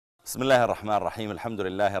بسم الله الرحمن الرحيم. الحمد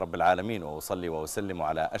لله رب العالمين، وأصلي وأسلم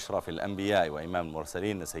على أشرف الأنبياء وإمام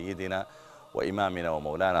المرسلين سيدنا وإمامنا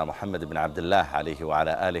ومولانا محمد بن عبد الله عليه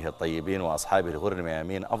وعلى آله الطيبين وأصحابه الغر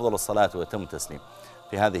الميامين أفضل الصلاة وأتم التسليم.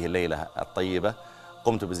 في هذه الليلة الطيبة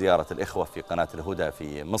قمت بزيارة الإخوة في قناة الهدى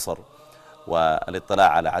في مصر والاطلاع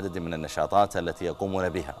على عدد من النشاطات التي يقومون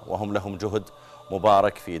بها، وهم لهم جهد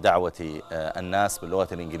مبارك في دعوة الناس باللغة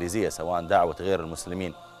الإنجليزية، سواء دعوة غير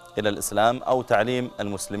المسلمين إلى الإسلام أو تعليم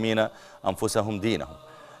المسلمين أنفسهم دينهم،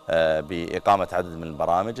 بإقامة عدد من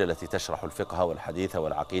البرامج التي تشرح الفقه والحديث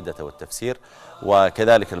والعقيدة والتفسير،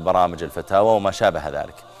 وكذلك البرامج الفتاوى وما شابه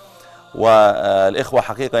ذلك. والإخوة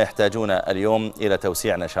حقيقة يحتاجون اليوم إلى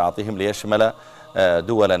توسيع نشاطهم ليشمل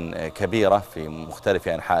دولا كبيرة في مختلف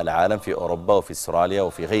أنحاء العالم، في أوروبا وفي استراليا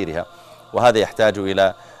وفي غيرها، وهذا يحتاج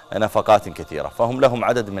إلى نفقات كثيرة. فهم لهم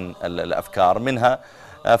عدد من الأفكار، منها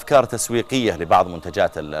أفكار تسويقية لبعض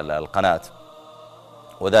منتجات القناة،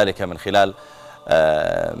 وذلك من خلال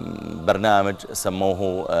برنامج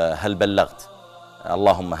سموه هل بلغت،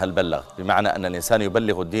 اللهم هل بلغت، بمعنى أن الإنسان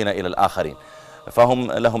يبلغ الدين إلى الآخرين.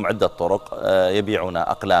 فهم لهم عدة طرق، يبيعون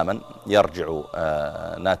أقلاما يرجع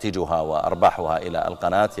ناتجها وأرباحها إلى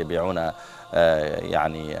القناة، يبيعون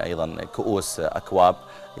يعني أيضا كؤوس أكواب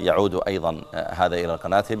يعود أيضا هذا إلى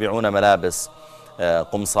القناة، يبيعون ملابس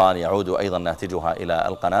قمصان يعود أيضا ناتجها إلى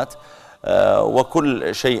القناة،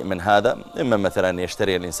 وكل شيء من هذا. إما مثلا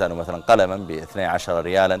يشتري الإنسان مثلا قلما ب12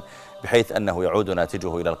 ريالا، بحيث أنه يعود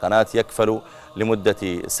ناتجه إلى القناة يكفل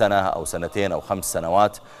لمدة سنة أو سنتين أو 5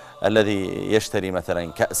 سنوات. الذي يشتري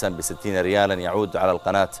مثلا كأسا ب60 ريالا يعود على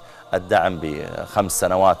القناة الدعم ب5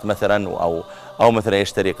 سنوات مثلا، أو مثلا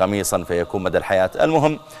يشتري قميصا فيكون مدى الحياة.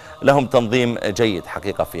 المهم لهم تنظيم جيد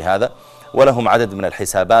حقيقة في هذا، ولهم عدد من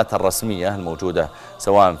الحسابات الرسمية الموجودة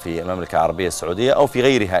سواء في المملكة العربية السعودية أو في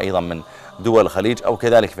غيرها أيضا من دول الخليج أو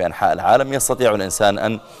كذلك في أنحاء العالم، يستطيع الإنسان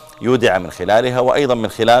أن يودع من خلالها، وأيضا من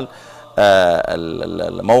خلال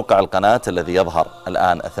موقع القناة الذي يظهر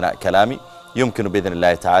الآن أثناء كلامي، يمكن بإذن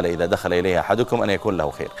الله تعالى إذا دخل إليه أحدكم أن يكون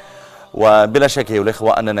له خير. وبلا شك أيها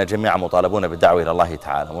الإخوة أننا جميعا مطالبون بالدعوة إلى الله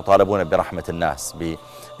تعالى، مطالبون برحمة الناس،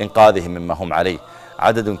 بإنقاذهم مما هم عليه.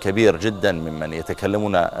 عدد كبير جدا ممن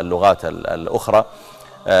يتكلمون اللغات الأخرى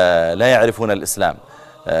لا يعرفون الإسلام،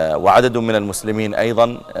 وعدد من المسلمين أيضا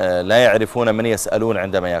لا يعرفون من يسألون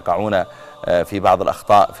عندما يقعون في بعض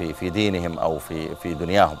الأخطاء في دينهم أو في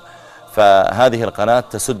دنياهم. فهذه القناة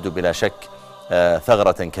تسد بلا شك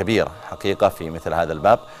ثغرة كبيرة حقيقة في مثل هذا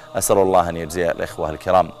الباب. أسأل الله أن يجزي الإخوة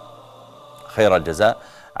الكرام خير الجزاء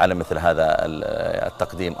على مثل هذا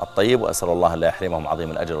التقديم الطيب، وأسأل الله لا يحرمهم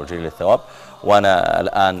عظيم الأجر وجليل الثواب. وأنا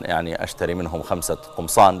الآن يعني أشتري منهم 5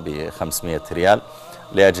 قمصان ب500 ريال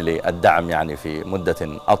لأجل الدعم يعني في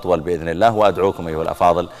مدة أطول بإذن الله، وأدعوكم أيها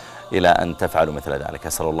الأفاضل إلى أن تفعلوا مثل ذلك.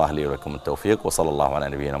 أسأل الله لي ولكم التوفيق، وصلى الله على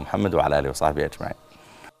نبينا محمد وعلى آله وصحبه أجمعين.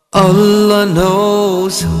 Allah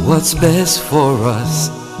knows what's best for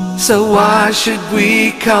us, so why should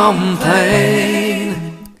we complain?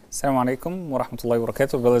 Assalamu alaikum wa rahmatullahi wa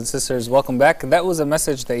barakatuh. Brothers and sisters, welcome back. That was a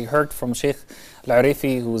message that you heard from Sheikh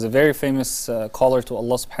Al-Arifi, who is a very famous caller to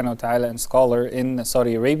Allah subhanahu wa ta'ala and scholar in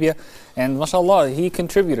Saudi Arabia. And mashallah, he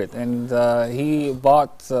contributed, and he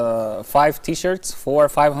bought 5 t-shirts for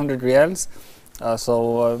 500 riyals.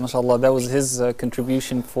 Mashallah, that was his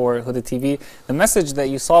contribution for Huda TV. The message that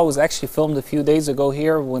you saw was actually filmed a few days ago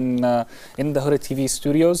here when in the Huda TV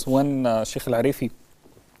studios, when Sheikh Al-Arifi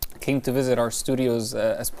came to visit our studios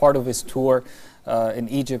as part of his tour in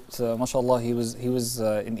Egypt. Mashallah, he was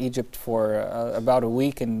in Egypt for about a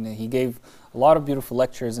week, and he gave a lot of beautiful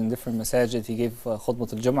lectures in different masajid. He gave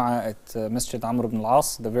Khutbat al-Jum'ah at Masjid Amr ibn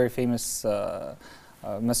al-As, the very famous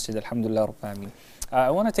Masjid, alhamdulillah Rabbil Alameen.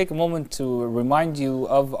 I want to take a moment to remind you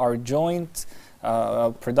of our joint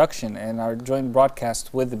production and our joint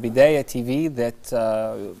broadcast with the Bidayah TV that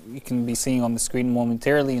you can be seeing on the screen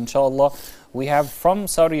momentarily, inshallah. We have from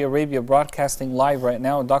Saudi Arabia broadcasting live right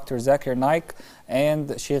now Dr. Zakir Naik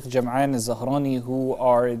and Sheikh Jam'an al-Zahrani, who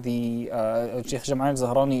are the Sheikh Jam'an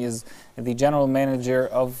al-Zahrani is the general manager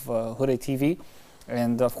of Huda TV.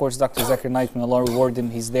 And of course, Dr. Zakir Naik, may Allah reward him,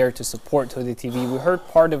 he's there to support Huda TV. We heard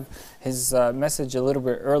part of his message a little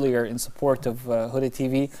bit earlier in support of Huda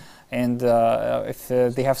TV. And if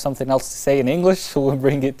they have something else to say in English, we'll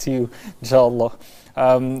bring it to you, inshallah.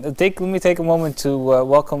 Let me take a moment to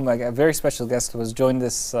welcome a very special guest who has joined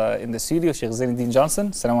us in the studio, Sheikh Zainadine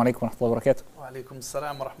Johnson. Assalamu alaikum wa rahmatullahi wa barakatuh. Wa alaikum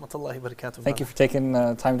assalam wa rahmatullahi wa barakatuh. Thank you for taking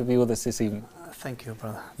time to be with us this evening. Thank you,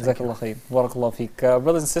 brother. Jazakallah khair. Barakallah feek.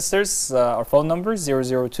 Brothers and sisters, our phone number is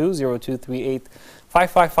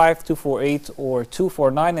 002-0238-555-248 or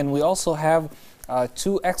 249. And we also have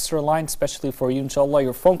 2 extra lines specially for you, inshallah.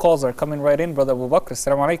 Your phone calls are coming right in. Brother Abu Bakr,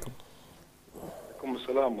 assalamu alaikum.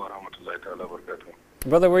 Assalamu wa rahmatullahi ta'ala wa barakatuh.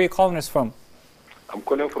 Brother, where are you calling us from? I'm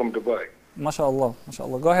calling from Dubai. MashaAllah,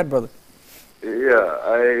 MashaAllah. Go ahead, brother. Yeah,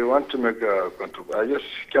 I want to make a contribution. I just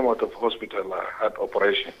came out of hospital. I had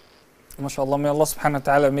operation. MashaAllah, may Allah subhanahu wa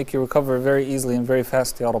ta'ala make you recover very easily and very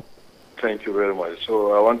fast, Ya Rab. Thank you very much.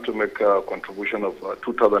 So I want to make a contribution of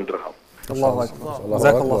 2,000 dirham. Allahu Akbar.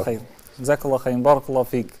 Jazakallah khair. Jazakallah khair. Barakallah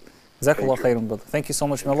feek. Jazakallah khair, brother. Thank you so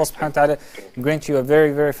much. May Allah subhanahu wa ta'ala grant you a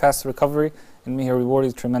very, very fast recovery and may He reward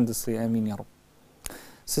you tremendously. Ameen, Ya Rab.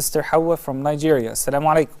 Sister Hawa from Nigeria. Assalamu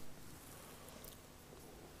alaikum.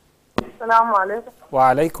 Assalamu alaikum.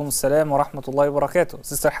 Wa alaikum assalam wa rahmatullahi wa barakatuh.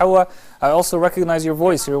 Sister Hawa, I also recognize your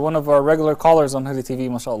voice. You're one of our regular callers on Huda TV,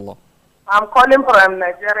 mashallah. I'm calling from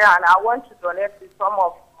Nigeria and I want to donate the sum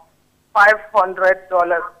of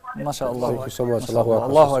 $500. MashaAllah. Thank you so much.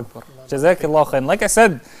 Allahu Akbar. Jazakallah khairan. Like I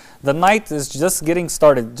said, the night is just getting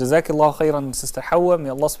started. Jazakallah khairan, Sister Hawa. May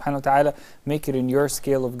Allah subhanahu wa ta'ala make it in your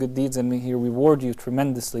scale of good deeds and may He reward you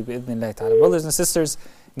tremendously. Bi-idhnillahi ta'ala. Brothers and sisters,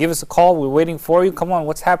 give us a call. We're waiting for you. Come on,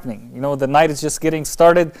 what's happening? You know, the night is just getting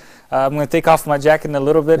started. I'm going to take off my jacket in a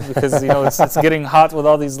little bit because, you know, it's getting hot with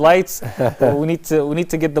all these lights. We need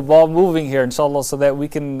to get the ball moving here, inshallah, so that we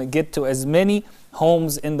can get to as many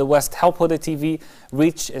homes in the West. Help Huda TV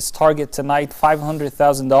reach its target tonight,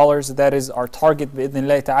 $500,000. That is our target,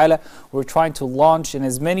 bi-idhnillahi ta'ala. We're trying to launch in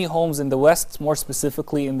as many homes in the West, more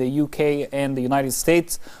specifically in the UK and the United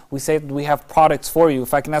States. We say that we have products for you.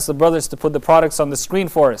 If I can ask the brothers to put the products on the screen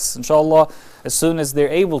for us, inshallah, as soon as they're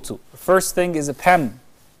able to. The first thing is a pen.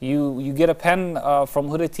 You get a pen from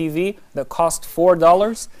Huda TV that costs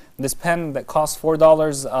 $4. This pen that costs $4,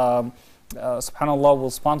 subhanAllah, will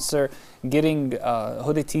sponsor getting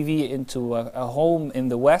Huda TV into a home in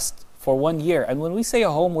the West for 1 year. And when we say a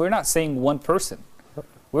home, we're not saying one person.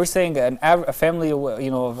 We're saying a family, you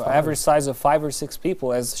know, of average size of 5 or 6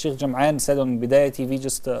 people, as Sheikh Jam'an said on Bidayah TV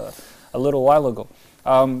just a little while ago.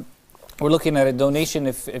 We're looking at a donation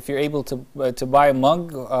if you're able to buy a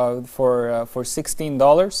mug for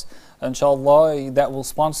 $16. Inshallah, that will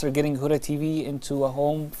sponsor getting Huda TV into a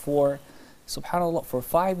home for, subhanAllah, for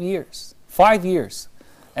 5 years. 5 years.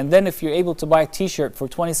 And then if you're able to buy a t-shirt for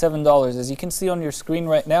 $27, as you can see on your screen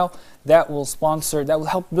right now, that will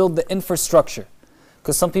help build the infrastructure.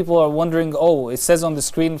 Because some people are wondering, oh, it says on the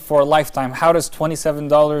screen for a lifetime. How does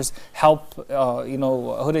 $27 help, you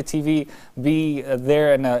know, Huda TV be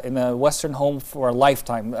there in a Western home for a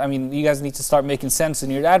lifetime? I mean, you guys need to start making sense in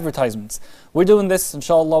your advertisements. We're doing this,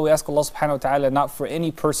 inshallah. We ask Allah subhanahu wa ta'ala not for any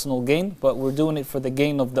personal gain, but we're doing it for the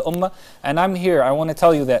gain of the ummah. And I'm here. I want to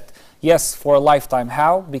tell you that. Yes, for a lifetime.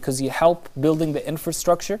 How? Because you help building the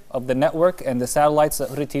infrastructure of the network and the satellites that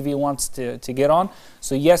Huda TV wants to get on.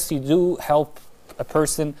 So yes, you do help a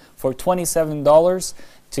person for $27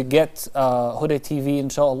 to get Huda TV,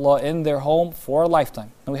 inshallah, in their home for a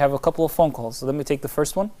lifetime. And we have a couple of phone calls. So let me take the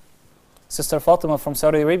first one. Sister Fatima from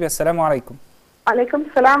Saudi Arabia. Assalamu alaikum.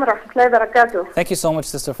 Alaikum salam wa rahmatullahi wa barakatuh. Thank you so much,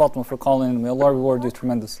 Sister Fatima, for calling in. May Allah reward you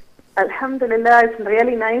tremendously. Alhamdulillah, it's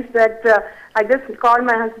really nice that I just called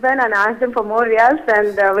my husband and asked him for more riyals,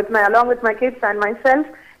 and along with my kids and myself,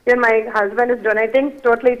 even my husband is donating.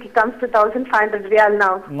 Totally, it comes to 1,500 riyal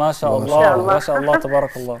now. MashaAllah, MashaAllah,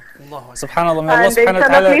 tabarakallah. Subhanallah, may Allah subhanahu wa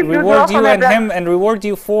ta'ala reward you and him and reward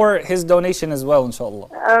you for his donation as well, inshallah.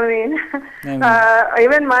 I mean,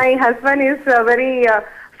 even my husband is very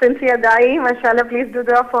sincere da'i, mashallah, please do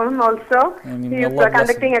dua for him also. He is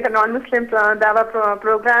conducting a non-Muslim dawah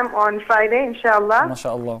program on Friday, inshallah.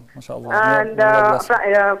 MashaAllah, MashaAllah.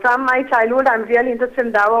 And from my childhood, I'm really interested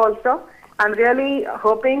in dawah also. I'm really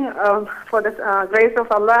hoping for the grace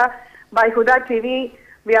of Allah, by Huda TV,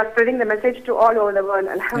 we are spreading the message to all over the world.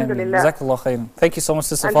 Alhamdulillah. Jazakallah khairan. Thank you so much,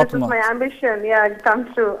 Sister Fatima. This is my ambition. Yeah, it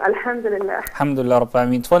comes true. Alhamdulillah. Alhamdulillah, Rabbi. I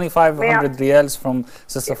mean, 2,500 riyals from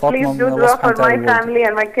Sister Fatima. Please do dua for my family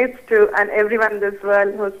and my kids too, and everyone in this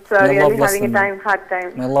world who's really having a hard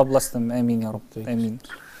time. May Allah bless them. Ameen, Ya Rabbi. Ameen.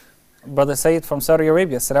 Brother Zaid from Saudi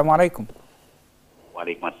Arabia. Assalamu alaikum. Wa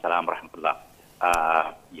alaikum assalam wa rahmatullah.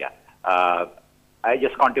 I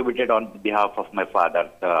just contributed on behalf of my father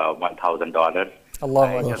 $1,000.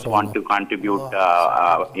 I just want to contribute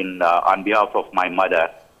on behalf of my mother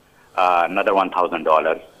another $1,000.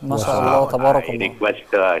 I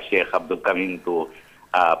request Sheikh Abdul Karim to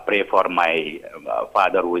pray for my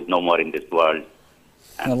father who is no more in this world.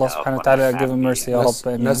 May Allah subhanahu wa ta'ala give him mercy, Ya Rabb.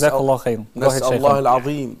 Jazakallah khairan. Go ahead, Shaykh. نسأل الله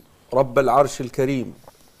العظيم رب العرش الكريم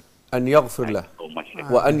أن يغفر له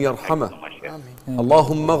وأن يرحمه.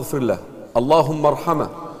 اللهم اغفر له، اللهم ارحمه،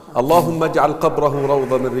 اللهم اجعل قبره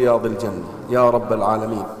روضة من رياض الجنة يا رب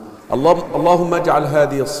العالمين. اللهم اجعل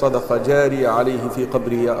هذه الصدقة جارية عليه في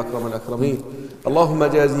قبره يا أكرم الأكرمين. اللهم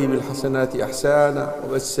جازه بالحسنات إحسانا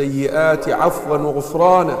وبالسيئات عفوا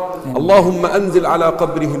وغفرانا. اللهم أنزل على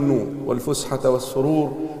قبره النور والفسحة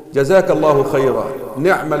والسرور. جزاك الله خيرا،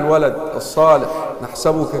 نعم الولد الصالح،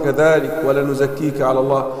 نحسبك كذلك ولا نزكيك على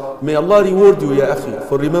الله. May Allah reward you يا أخي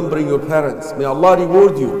for remembering your parents. May Allah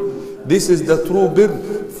reward you. This is the true birr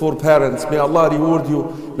for parents. May Allah reward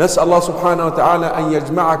you. نسأل الله سبحانه وتعالى أن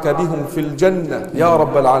يجمعك بهم في الجنة يا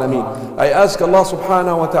رب العالمين. I ask Allah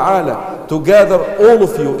سبحانه وتعالى to gather all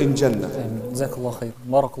of you in Jannah. جزاك الله خير.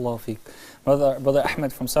 بارك الله فيك. Brother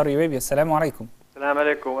Ahmed from Saudi Arabia. Assalamu alaikum. Assalamu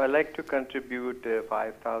alaikum. I'd like to contribute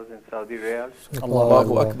 5,000 Saudi riyals.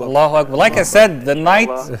 Allahu Akbar. Allahu Akbar. Like I said, the night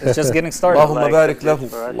is just getting started. اللهم بارك له.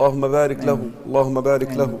 اللهم بارك له. اللهم بارك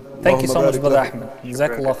له. Thank you so much, Brother Ahmed.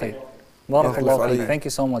 Jazakallah khair. Barakallah khair. Thank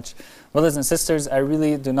you so much. Brothers and sisters, I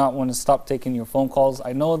really do not want to stop taking your phone calls.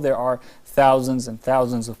 I know there are thousands and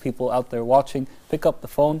thousands of people out there watching. Pick up the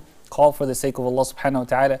phone. Call for the sake of Allah subhanahu wa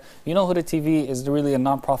ta'ala. You know, Huda TV is really a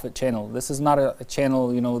non-profit channel. This is not a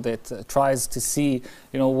channel, you know, that tries to see,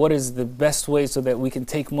 you know, what is the best way so that we can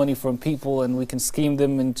take money from people and we can scheme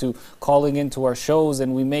them into calling into our shows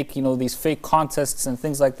and we make, you know, these fake contests and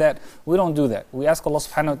things like that. We don't do that. We ask Allah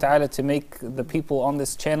subhanahu wa ta'ala to make the people on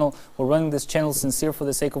this channel, we're running this channel sincere for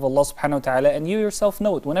the sake of Allah subhanahu wa ta'ala. And you yourself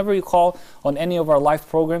know it. Whenever you call on any of our live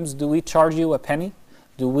programs, do we charge you a penny?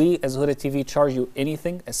 Do we as Huda TV charge you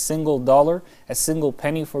anything, a single dollar, a single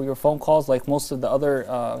penny for your phone calls like most of the other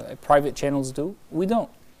private channels do? We don't.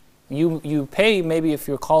 You pay maybe if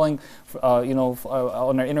you're calling, you know,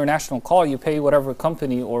 on an international call, you pay whatever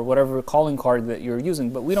company or whatever calling card that you're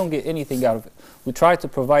using, but we don't get anything out of it. We try to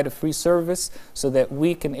provide a free service so that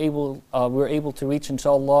we're able to reach,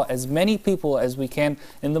 inshallah, as many people as we can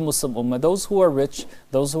in the Muslim Ummah. Those who are rich,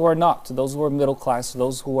 those who are not, those who are middle class,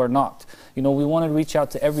 those who are not. You know, we want to reach out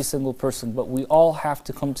to every single person, but we all have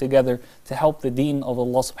to come together to help the deen of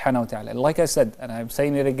Allah subhanahu wa ta'ala. And like I said, and I'm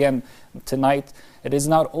saying it again tonight, it is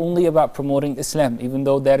not only about promoting Islam, even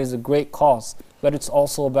though that is a great cause, but it's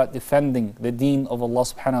also about defending the deen of Allah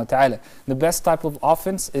subhanahu wa ta'ala. The best type of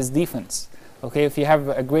offense is defense. Okay, if you have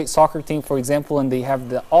a great soccer team, for example, and they have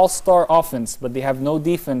the all-star offense, but they have no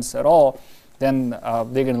defense at all, then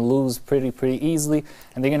they're going to lose pretty easily,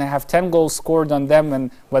 and they're going to have 10 goals scored on them,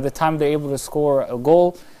 and by the time they're able to score a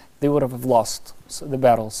goal, they would have lost the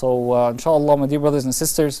battle. So inshallah, my dear brothers and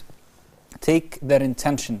sisters, take that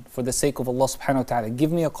intention for the sake of Allah subhanahu wa ta'ala.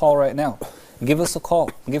 Give me a call right now. Give us a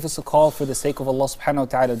call. Give us a call for the sake of Allah subhanahu wa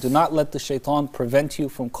ta'ala. Do not let the shaitan prevent you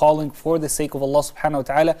from calling for the sake of Allah subhanahu wa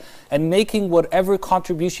ta'ala and making whatever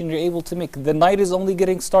contribution you're able to make. The night is only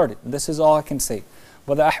getting started. This is all I can say.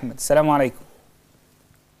 Brother Ahmed, assalamu alaikum.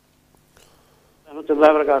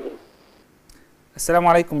 Assalamu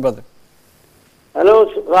alaikum, brother. Hello,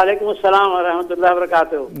 wa alaikum assalam wa rahmatullahi wa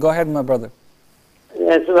barakatuh. Go ahead, my brother.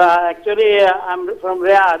 Yes, actually, I'm from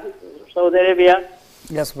Riyadh, Saudi Arabia.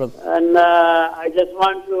 Yes, brother. And I just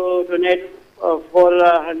want to donate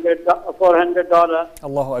 $400.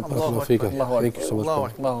 Allahu Akbar. Allahu Akbar. Thank you so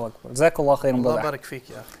much. Allahu Akbar. Jazakallah khairan, brother.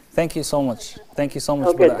 Thank you so much. Thank you so much,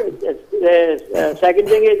 okay, brother. Second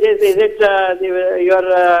thing is it your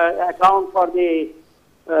account for the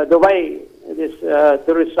Dubai, this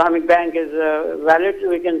through Islamic Bank is valid?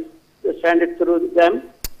 We can send it through them?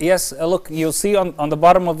 Yes, look, you'll see on the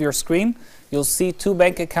bottom of your screen, you'll see 2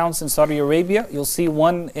 bank accounts in Saudi Arabia. You'll see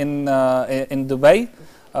one in Dubai,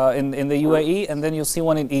 in the UAE, and then you'll see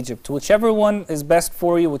one in Egypt. Whichever one is best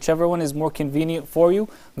for you, whichever one is more convenient for you,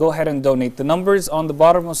 go ahead and donate. The numbers on the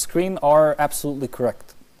bottom of the screen are absolutely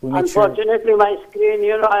correct. Unfortunately, my screen,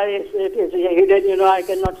 you know, it is hidden, you know, I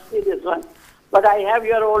cannot see this one. But I have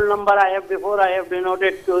your old number. I have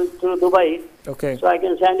denoted to Dubai. Okay. So I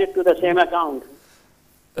can send it to the same account.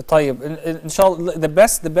 طيب, inshallah, the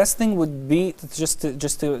best thing would be just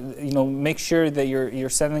to you know, make sure that you're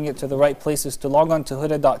sending it to the right places. To log on to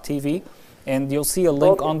huda.tv, and you'll see a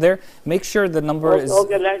link on there. Make sure the number is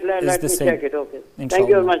let the me same. Check it. Okay. Inshallah. Thank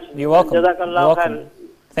you very much. You're welcome. Jazakallah You're welcome. khair.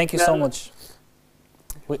 Thank you so much.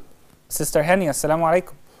 Sister Hania, assalamu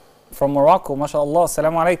alaikum. From Morocco, mashallah,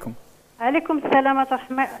 assalamu alaikum. Alaikum salam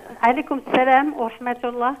wa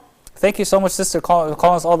rahmatullah. Thank you so much, sister, calling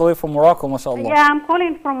us all the way from Morocco, mashallah. Yeah, I'm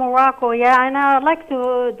calling from Morocco, yeah, and I'd like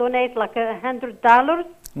to donate like $100.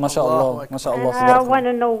 Mashallah, mashallah. I want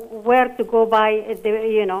to know where to go by,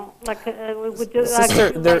 you know, like we would do.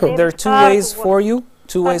 Sister, there are 2 ways for you.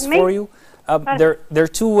 2 ways for you. There are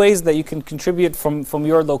two ways that you can contribute from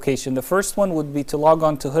your location. The first one would be to log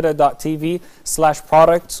on to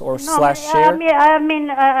huda.tv/products or /share. I mean,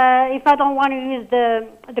 if I don't want to use the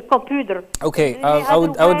computer. Okay, I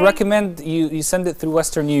would recommend you send it through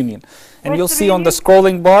Western Union, and you'll see on the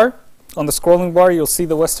scrolling bar. On the scrolling bar, you'll see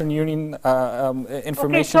the Western Union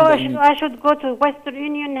information. Okay, so I should go to Western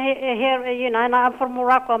Union here, and I'm from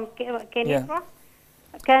Morocco, I'm Kenyan. Yeah.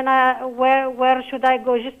 Can I, where should I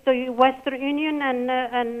go? Just to Western Union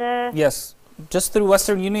and yes, just through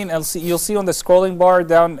Western Union. You'll see on the scrolling bar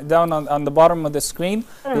down on the bottom of the screen.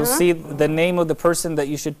 You'll see the name of the person that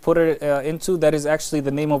you should put it into. That is actually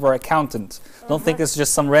the name of our accountant. Don't think it's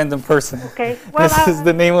just some random person. Okay. Well, this is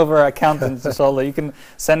the name of our accountant, inshallah. You can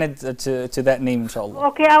send it to that name, inshallah.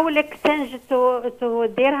 Okay, I will exchange it to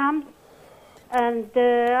dirhams. And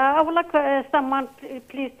I would like someone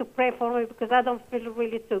please to pray for me because I don't feel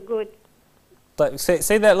really too good.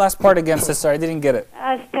 Say that last part again, sister. I didn't get it.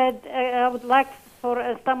 I said I would like for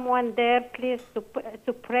someone there please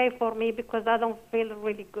to pray for me because I don't feel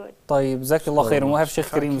really good. طيب جزاك الله خير. We'll have Sheikh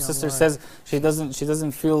Karim. Sister says she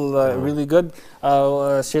doesn't feel really good.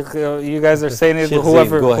 Sheikh, you guys are saying it.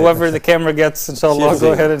 Whoever the camera gets, inshallah,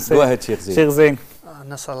 go ahead and say. Go ahead, Sheikh Zaid. Sheikh Zain.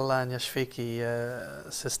 نسأل الله أن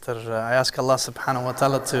يشفيكي sister. I ask Allah subhanahu wa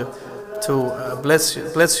ta'ala to bless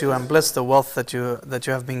you and bless the wealth that you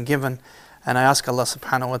have been given, and I ask Allah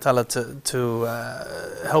subhanahu wa ta'ala to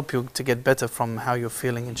help you to get better from how you're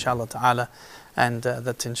feeling, inshallah ta'ala, and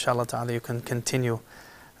that inshallah ta'ala you can continue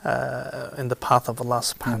in the path of Allah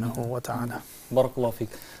subhanahu wa ta'ala. Barakallahu feek.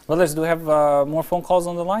 Brothers, do we have more phone calls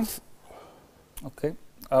on the line? Okay.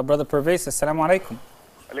 Brother Pervez, assalamu alaikum.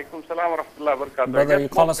 Alaikum salam wa rahmatullahi wa barakatuh. Brother, you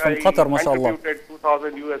call us from Qatar, mashallah. I contributed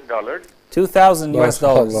 $2,000.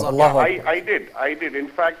 $2,000. Allah. I did. In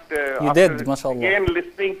fact, you did, mashallah. Again,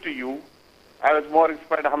 listening to you, I was more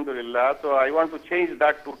inspired, alhamdulillah. So I want to change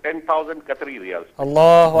that to 10,000 Qatari riyals.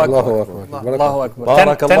 Allahu Akbar. Allahu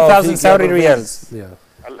Akbar. 10,000 Saudi riyals. Yeah.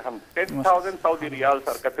 10,000 Saudi riyals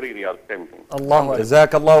or Qatari riyals, same thing. الله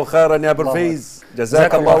جزاك الله خيرا يا برفيز.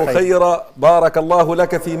 جزاك الله خيرا. بارك الله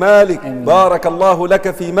لك في مالك. بارك الله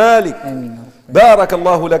لك في مالك. بارك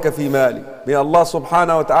الله لك في مالك. May Allah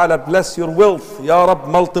subhanahu wa ta'ala bless your wealth. Ya Rabb,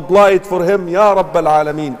 multiply it for him. Ya Rabb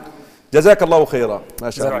al-Alameen. جزاك الله خيرا. ما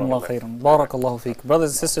شاء الله. جزاكم الله خيرا. بارك الله فيك. Brothers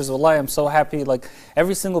and sisters, wallahi, I'm so happy. Like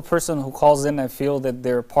every single person who calls in, I feel that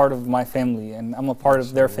they're part of my family and I'm a part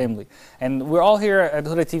of their family. And we're all here at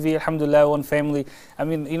Huda TV, alhamdulillah, one family. I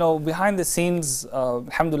mean, behind the scenes,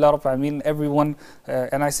 alhamdulillah, I mean, everyone,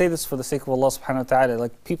 and I say this for the sake of Allah subhanahu wa ta'ala,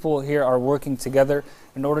 like people here are working together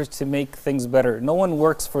in order to make things better. No one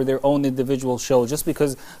works for their own individual show. Just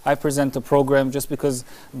because I present a program, just because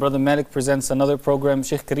Brother Malik presents another program,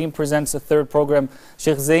 Sheikh Karim presents a third program,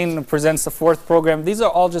 Sheikh Zain presents a fourth program. These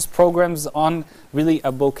are all just programs on really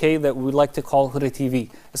a bouquet that we like to call Huda TV.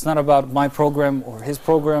 It's not about my program or his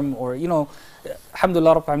program or,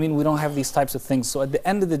 alhamdulillah, I mean, we don't have these types of things. So at the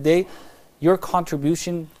end of the day, your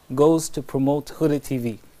contribution goes to promote Huda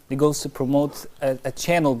TV. It goes to promote a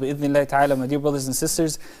channel, bi'idhnillah ta'ala, my dear brothers and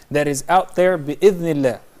sisters, that is out there,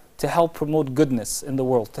 bi'idhnillah, to help promote goodness in the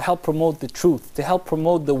world, to help promote the truth, to help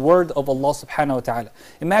promote the word of Allah subhanahu wa ta'ala.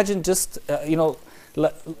 Imagine just,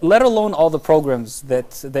 let alone all the programs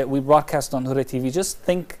that we broadcast on Huda TV, just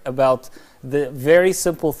think about the very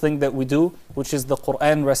simple thing that we do, which is the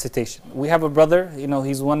Quran recitation. We have a brother,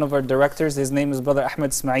 he's one of our directors, his name is Brother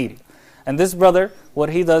Ahmed Ismail. And this brother,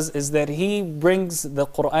 what he does is that he brings the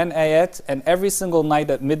Quran ayat, and every single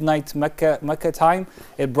night at midnight Mecca time,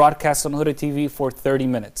 it broadcasts on Huda TV for 30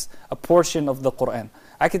 minutes, a portion of the Quran.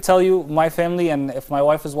 I can tell you, my family, and if my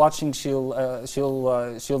wife is watching, she'll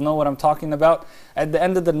know what I'm talking about. At the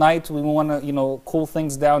end of the night, we want to cool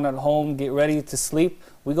things down at home, get ready to sleep.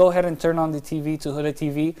 We go ahead and turn on the TV to Huda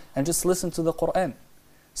TV and just listen to the Quran.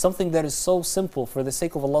 Something that is so simple for the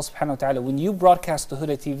sake of Allah subhanahu wa ta'ala. When you broadcast to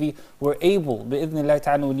Huda TV, we're able, bi'idhnillah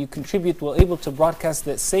ta'ala, when you contribute, we're able to broadcast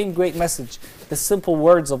that same great message, the simple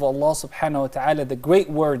words of Allah subhanahu wa ta'ala, the great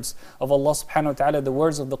words of Allah subhanahu wa ta'ala, the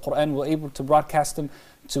words of the Quran, we're able to broadcast them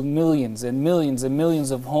to millions and millions and millions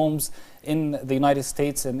of homes in the United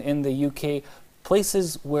States and in the UK.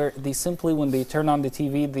 Places where they simply, when they turn on the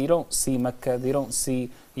TV, they don't see Mecca, they don't see,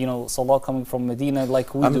 Salah coming from Medina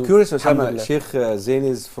like we do. I'm curious, Osama, Sheikh Zain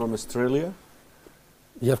is from Australia?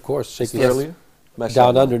 Yeah, of course. Sheikh Australia? Yes.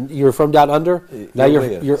 Down under. You're from down under? Now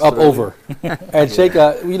you're up over. And Sheikh,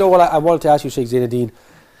 you know what I wanted to ask you, Sheikh Zainadine.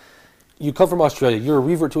 You come from Australia. You're a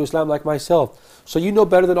revert to Islam like myself. So you know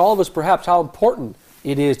better than all of us perhaps how important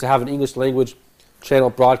it is to have an English language channel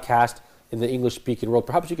broadcast in the English-speaking world.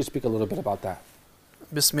 Perhaps you could speak a little bit about that.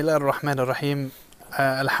 Bismillah ar-Rahman ar-Rahim.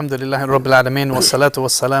 Alhamdulillah Rabbil Alameen wa salatu wa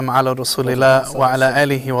salam ala Rasulillah wa ala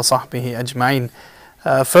alihi wa sahbihi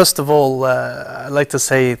ajma'in. First of all, I'd like to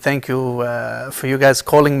say thank you for you guys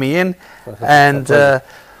calling me in, and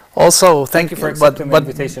also thank you for accepting the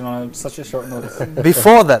invitation on such a short notice.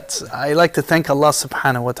 Before that, I like to thank Allah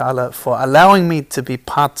subhanahu wa ta'ala for allowing me to be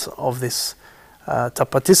part of this, to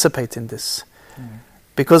participate in this.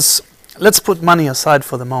 Because let's put money aside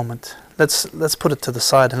for the moment. Let's put it to the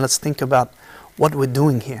side and let's think about what we're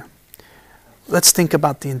doing here. Let's think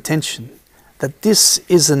about the intention, that this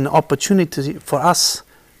is an opportunity for us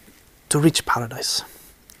to reach paradise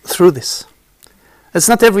through this. It's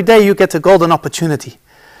not every day you get a golden opportunity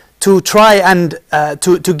to try and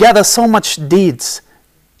to gather so much deeds,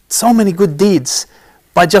 so many good deeds,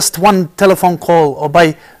 by just one telephone call or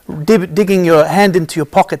by digging your hand into your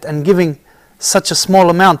pocket and giving such a small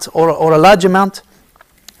amount or a large amount,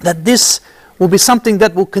 that this will be something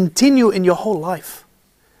that will continue in your whole life.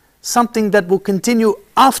 Something that will continue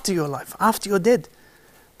after your life, after you're dead.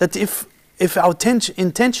 That if our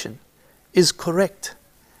intention is correct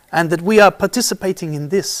and that we are participating in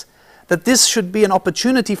this, that this should be an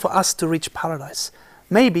opportunity for us to reach paradise.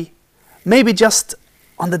 Maybe just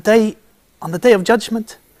on the day of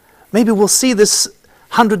judgment, maybe we'll see this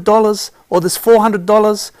 $100 or this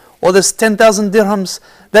 $400 or this 10,000 dirhams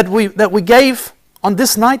that we gave on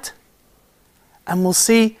this night, and we'll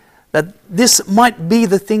see that this might be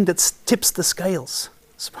the thing that tips the scales.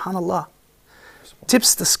 Subhanallah.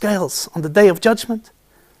 Tips the scales on the day of judgment,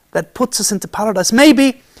 that puts us into paradise.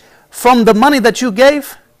 Maybe from the money that you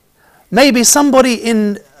gave, maybe somebody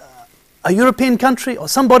in a European country, or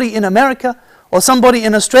somebody in America, or somebody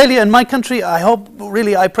in Australia, in my country, I hope,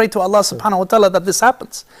 really, I pray to Allah subhanahu wa ta'ala that this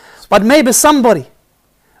happens. But maybe somebody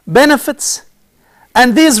benefits,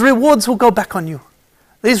 and these rewards will go back on you.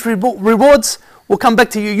 These rewards will come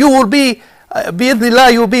back to you. You will be,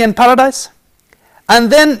 bi'idhnillah, you will be in paradise.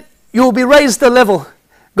 And then you will be raised a level,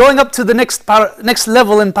 going up to the next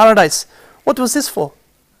level in paradise. What was this for?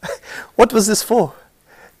 What was this for?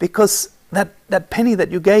 Because that penny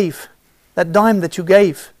that you gave, that dime that you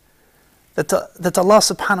gave, that Allah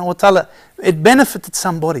subhanahu wa ta'ala, it benefited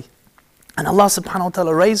somebody. And Allah subhanahu wa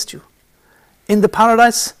ta'ala raised you in the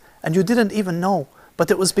paradise, and you didn't even know. But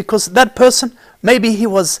it was because that person, maybe he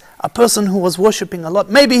was a person who was worshipping a lot.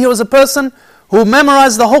 Maybe he was a person who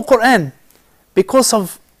memorized the whole Quran because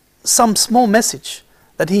of some small message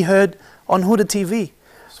that he heard on Huda TV.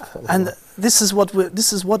 And this is what we're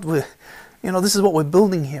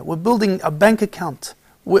building here. We're building a bank account.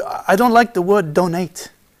 I don't like the word donate.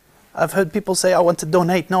 I've heard people say, I want to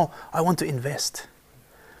donate. No, I want to invest.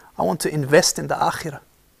 I want to invest in the akhirah.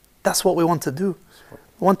 That's what we want to do.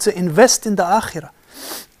 We want to invest in the akhirah.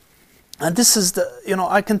 And this is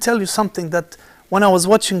I can tell you something, that when I was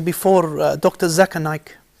watching before Dr. Zakir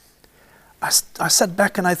Naik, I sat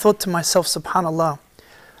back and I thought to myself, subhanallah,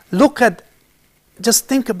 just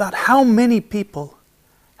think about how many people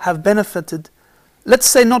have benefited. Let's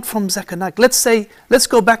say not from Zakir Naik. Let's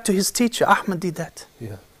go back to his teacher, Ahmad Didat.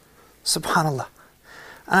 Yeah. Subhanallah.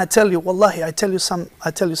 And I tell you, wallahi, I tell you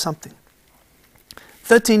something.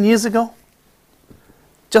 13 years ago,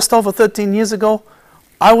 just over 13 years ago,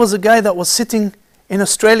 I was a guy that was sitting in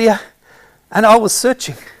Australia, and I was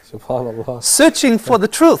searching. Subhanallah. Searching for the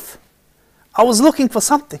truth. I was looking for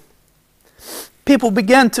something. People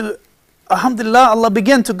began to, alhamdulillah, Allah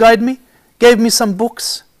began to guide me, gave me some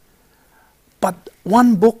books. But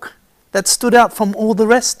one book that stood out from all the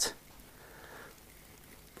rest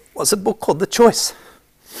was a book called The Choice.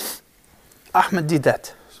 Ahmad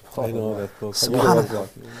Didat. I know that book. Subhanallah.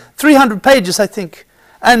 300 pages, I think.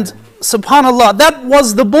 And subhanallah, that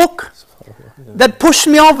was the book that pushed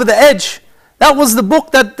me over the edge. That was the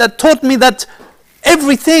book that taught me that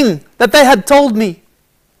everything that they had told me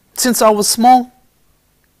since I was small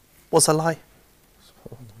was a lie.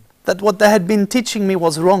 That what they had been teaching me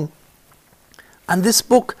was wrong. And this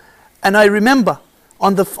book, and I remember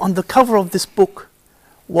on the cover of this book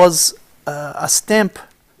was a stamp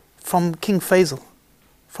from King Faisal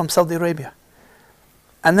from Saudi Arabia.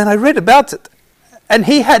 And then I read about it. And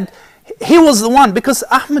he was the one, because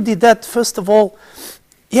Ahmad Didat, first of all,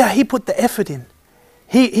 he put the effort in.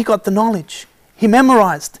 He got the knowledge. He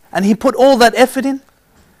memorized, and he put all that effort in.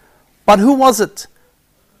 But who was it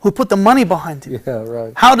who put the money behind it? Yeah,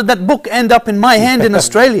 right. How did that book end up in my hand in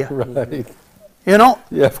Australia? Right.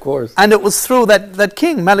 Yeah, of course. And it was through that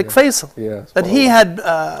king, Malik Faisal, that he had,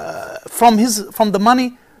 from the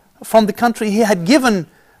money, from the country, he had given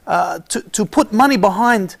to put money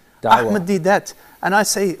behind Dawah. Ahmad Didat. And I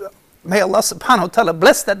say, may Allah subhanahu wa ta'ala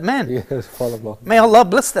bless that man. Yes, may Allah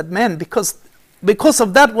bless that man, because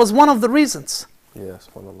of that was one of the reasons Yes,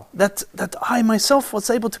 subhanallah. That I myself was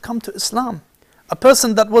able to come to Islam. A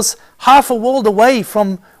person that was half a world away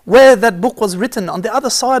from where that book was written, on the other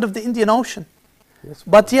side of the Indian Ocean. Yes,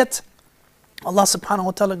 but yet, Allah subhanahu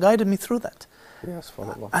wa ta'ala guided me through that. Yes,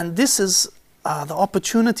 subhanallah. And this is the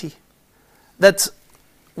opportunity that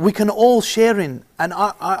we can all share in. And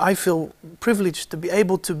I feel privileged to be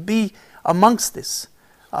able to be amongst this.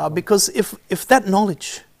 Because if that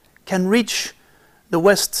knowledge can reach the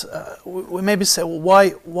West, we maybe say, well,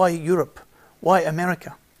 why Europe? Why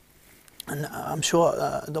America? And I'm sure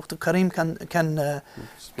Dr. Karim can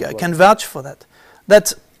vouch for that.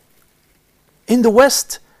 That in the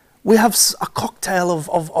West, we have a cocktail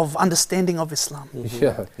of understanding of Islam.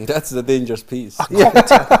 Yeah, that's the dangerous piece. A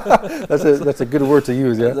cocktail. that's a good word to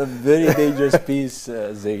use. Yeah, that's a very dangerous piece,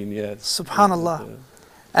 Zain. Yes. Subhanallah.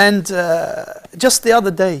 And just the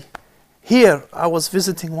other day, here I was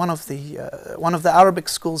visiting one of the Arabic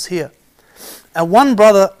schools here, and one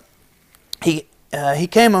brother, he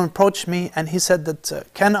came and approached me and he said that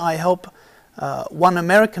can I help one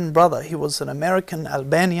American brother? He was an American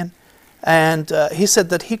Albanian, and he said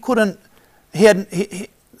that he couldn't.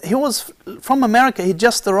 He was from America. He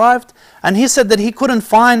just arrived, and he said that he couldn't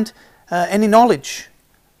find any knowledge.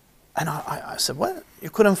 And I said, "Well, you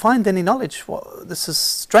couldn't find any knowledge? Well, this is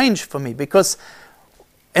strange for me because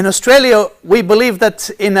in Australia we believe that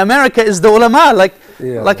in America is the ulama,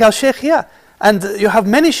 like our sheikh here, and you have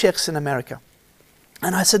many sheikhs in America."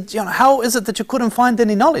 And I said, how is it that you couldn't find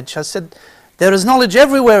any knowledge? I said, there is knowledge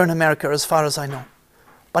everywhere in America as far as I know.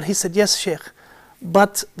 But he said, yes, Sheikh.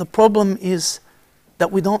 But the problem is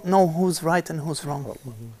that we don't know who's right and who's wrong.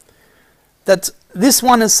 That this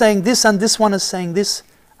one is saying this, and this one is saying this,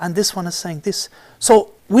 and this one is saying this.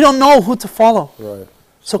 So we don't know who to follow. Right.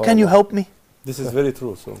 So can you help me? This is very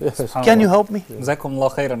true. So can you help me?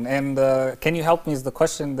 Jazakumullah khairan. And can you help me is the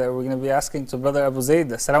question that we're going to be asking to Brother Abu Zaid.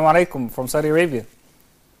 Assalamu alaikum from Saudi Arabia.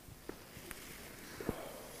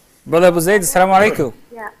 Brother Abu Zaid, assalamu alaikum.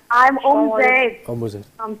 Yeah, I'm Zaid. Zaid.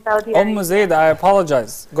 From Saudi Arabia. Zaid, I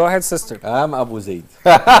apologize. Go ahead, sister. I'm Abu Zaid.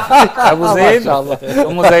 Abu Zaid,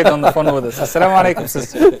 Zaid on the phone with us. Assalamu alaikum,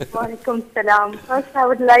 sister. Wa alaikum salam. First, I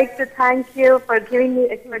would like to thank you for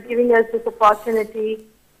giving us this opportunity.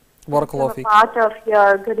 Barakallahu To be part of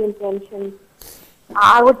your good intentions.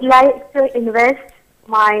 I would like to invest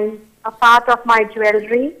a part of my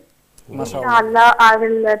jewelry. Inshallah, I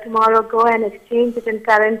will tomorrow go and exchange it in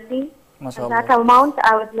currency. And that amount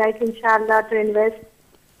I would like, inshallah, to invest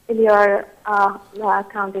in your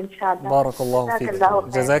account, inshallah. Barakallahu feek.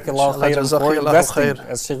 Jazakallahu khairan for investing,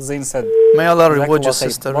 as Sheikh Zain said. May Allah reward your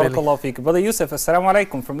sister, really. Barakallahu feek. Brother Yusuf, assalamu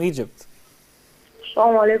alaikum from Egypt.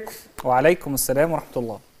 Assalamu alaikum. Wa alaikum assalam wa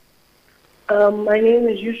rahmatullah. My name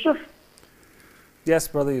is Yusuf. Yes,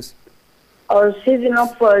 Brother Yusuf. I was saving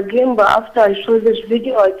up for a game, but after I saw this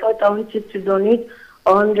video, I thought I wanted to donate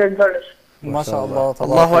 $100. MashaAllah.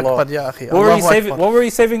 Allahu Akbar, ya akhi. What were you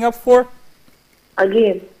saving up for? A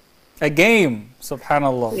game. A game.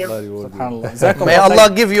 Subhanallah. Yep. Subhanallah. May Allah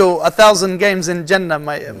give you 1,000 games in Jannah,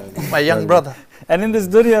 my young brother. And in this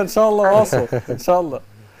dunya, inshallah, also. Inshallah.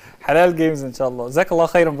 Halal games, inshallah. Jazakallah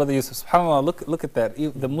khairan, Brother Yusuf. SubhanAllah, look at that.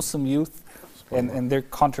 The Muslim youth and their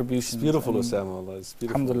contributions. It's beautiful, Osama. It's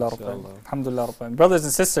beautiful. Alhamdulillah. Alhamdulillah. Brothers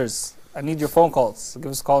and sisters, I need your phone calls. Give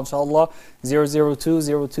us a call, inshallah.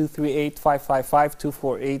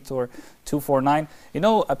 002-0238-555-248 or 249. You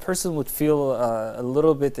know, a person would feel a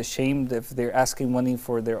little bit ashamed if they're asking money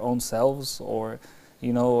for their own selves or,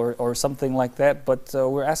 you know, or something like that. But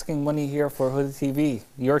we're asking money here for Huda TV,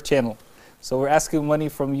 your channel. So we're asking money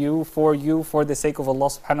from you, for the sake of Allah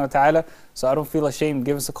subhanahu wa ta'ala. So I don't feel ashamed.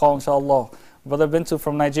 Give us a call, inshallah. Brother Bintu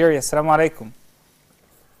from Nigeria, assalamu alaikum.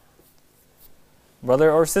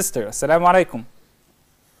 Brother or sister, assalamu alaikum.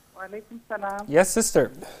 Wa alaikum salam. Yes,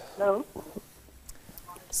 sister. Hello.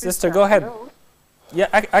 Sister, go ahead. Hello. Yeah,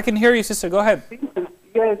 I can hear you, sister. Go ahead.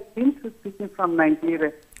 Yes, Bintu speaking from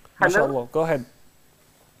Nigeria. Hello. MashaAllah. Go ahead.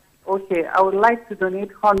 Okay, I would like to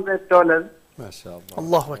donate $100. MashaAllah.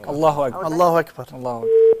 Allahu Akbar. Allahu Akbar. Allahu Akbar. Allahu Akbar.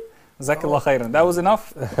 Jazakallah khairan. That was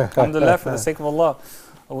enough. Alhamdulillah, for the sake of Allah.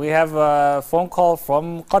 We have a phone call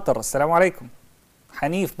from Qatar. Assalamu alaikum.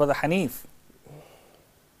 Hanif, Brother Hanif.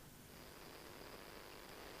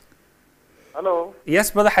 Hello.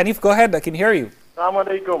 Yes, Brother Hanif, go ahead. I can hear you. Assalamu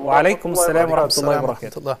alaikum. Wa alaikum assalam wa rahmatullahi wa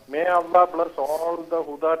barakatuh. May Allah bless all the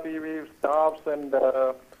Huda TV staffs and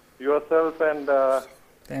yourself and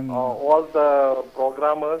all the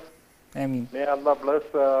programmers. Ameen. May Allah bless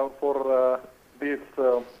for this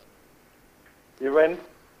event.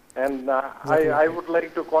 And I would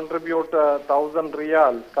like to contribute 1,000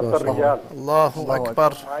 riyal, Qatar riyal. Allahu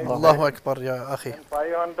Akbar. Allahu Akbar, ya akhi.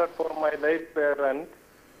 500 for my late parents.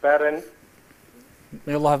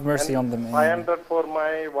 May Allah have mercy on them. 500 for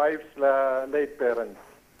my wife's late parents.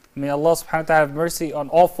 May Allah subhanahu wa ta'ala have mercy on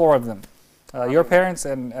all four of them. Your parents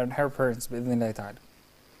and her parents. Bi-idhnillahi ta'ala.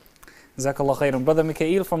 Jazakallah khairan. Brother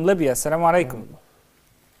Mikhail from Libya. Assalamu alaikum.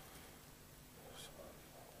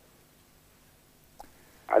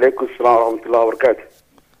 Alaikum assalam wa rahmatullahi wa barakatuh.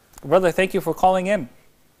 Brother, thank you for calling in.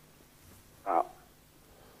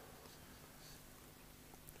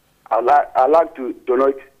 I'd like to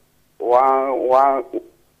donate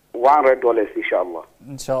 $100, inshallah.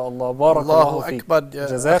 Inshallah. Barakallahu feek.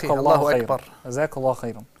 Jazakallah khairan. Jazakallah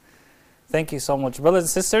khairan. Thank you so much. Brothers and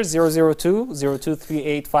sisters,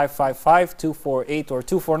 002-0238-555, 248 or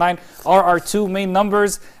 249 are our two main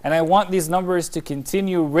numbers. And I want these numbers to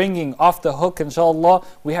continue ringing off the hook, inshallah.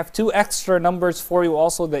 We have two extra numbers for you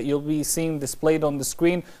also that you'll be seeing displayed on the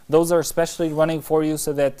screen. Those are especially running for you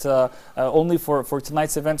so that only for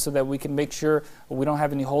tonight's event, so that we can make sure we don't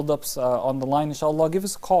have any holdups on the line, inshallah. Give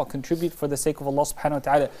us a call. Contribute for the sake of Allah subhanahu wa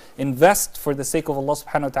ta'ala. Invest for the sake of Allah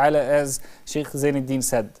subhanahu wa ta'ala, as Sheikh Zainadine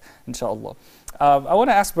said, inshallah. I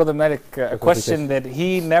want to ask Brother Malik a question that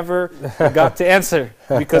he never got to answer,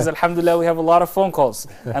 because alhamdulillah we have a lot of phone calls.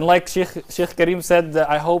 And like Sheikh Karim said,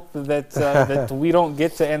 I hope that we don't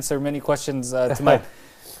get to answer many questions tonight.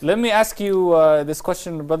 Let me ask you this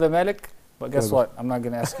question, Brother Malik. But guess what? I'm not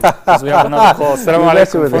going to ask you, because we have another call. Assalamu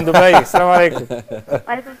alaikum from Dubai. Assalamu alaikum.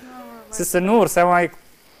 Sister Noor, assalamu alaikum.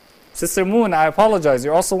 Sister Moon, I apologize.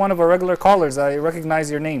 You're also one of our regular callers. I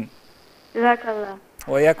recognize your name. Jazakallah.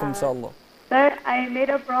 Wa yakum, inshallah. Sir, I made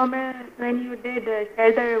a promise when you did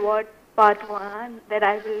Share the Reward Part 1 that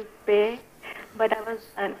I will pay, but I was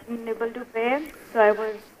unable to pay. So I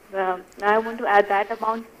want to add that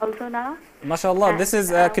amount also now. MashaAllah, this is,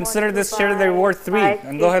 consider this Share the Reward 3,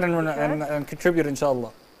 and go ahead and contribute,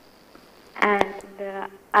 inshallah. And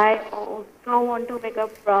I also want to make a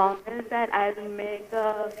promise that I will make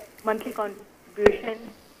a monthly contribution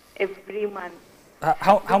every month.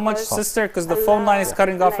 How much, sister? Because the phone line is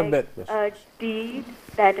cutting off a bit. A deed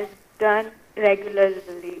that is done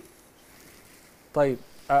regularly. طيب,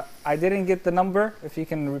 I didn't get the number. If you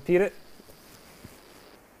can repeat it.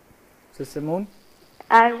 Sister Moon?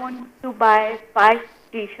 I want to buy 5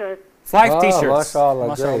 t-shirts. 5 t-shirts.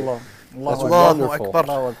 MashaAllah. Allahu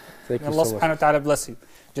Akbar. Thank you Allah subhanahu wa ta'ala bless you.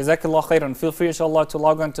 Jazakallah khairan. Feel free, inshallah, to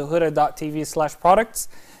log on to huda.tv/products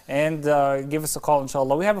and give us a call,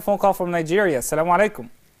 inshallah. We have a phone call from Nigeria. Assalamu alaikum.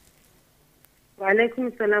 Wa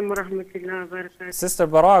alaikum assalam wa rahmatullahi wa barakatuh. Sister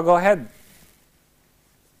Bara, go ahead.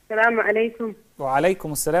 Assalamu alaikum. Wa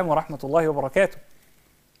alaikum assalam wa rahmatullahi wa barakatuh.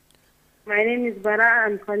 My name is Bara.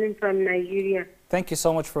 I'm calling from Nigeria. Thank you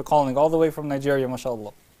so much for calling all the way from Nigeria,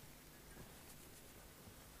 mashallah.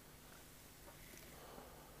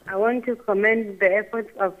 I want to commend the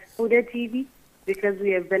efforts of Huda TV, because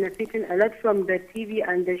we are benefiting a lot from the TV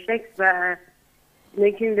and the sheikhs that are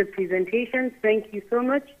making the presentations. Thank you so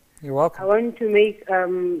much. You're welcome. I want to make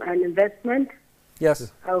an investment.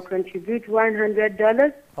 Yes. I'll contribute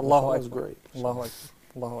 $100. Allahu Akbar. Allahu Akbar.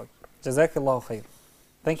 Allahu Akbar. Jazakallahu khair.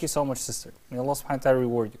 Thank you so much, sister. May Allah subhanahu wa ta'ala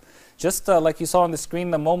reward you. Just like you saw on the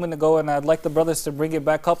screen a moment ago, and I'd like the brothers to bring it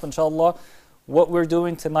back up, inshallah. What we're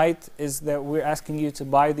doing tonight is that we're asking you to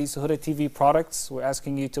buy these Huda TV products. We're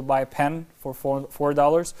asking you to buy a pen for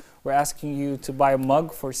 $4. We're asking you to buy a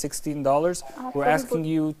mug for $16. We're asking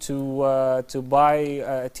you to buy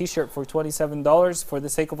a t-shirt for $27 for the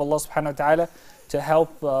sake of Allah subhanahu wa ta'ala, to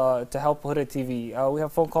help Huda TV. We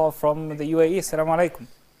have a phone call from the UAE. Assalamu alaikum.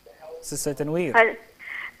 Sister Tanweer.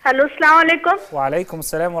 Hello, assalamu alaikum. Wa alaikum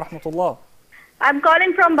assalam wa rahmatullah. I'm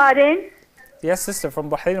calling from Bahrain. Yes, sister, from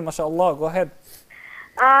Bahrain, mashallah. Go ahead.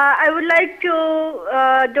 I would like to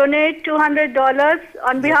donate $200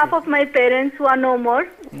 on behalf of my parents who are no more.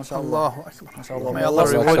 MashaAllah. MashaAllah. May Allah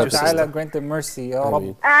reward you, grant them mercy. Ya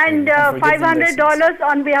Rabb. And $500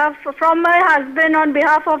 on behalf from my husband on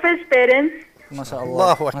behalf of his parents.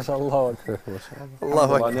 MashaAllah. MashaAllah.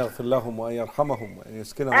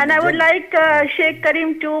 And I would like Sheikh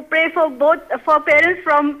Karim to pray for both our parents.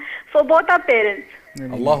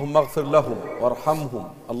 اللهم اغفر لهم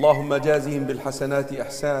وارحمهم اللهم جازهم بالحسنات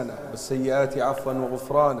إحسانا بالسيئات عفوا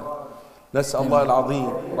وغفرانا نسأل الله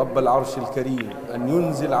العظيم رب العرش الكريم أن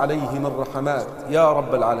ينزل عليهم الرحمات يا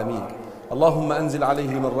رب العالمين اللهم أنزل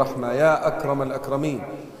عليهم الرحمة يا أكرم الأكرمين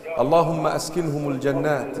اللهم أسكنهم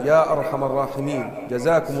الجنات يا أرحم الراحمين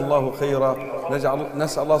جزاكم الله خيرا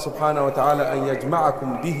نسأل الله سبحانه وتعالى أن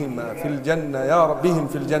يجمعكم بهم في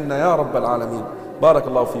الجنة يا رب العالمين بارك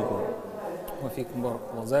الله فيكم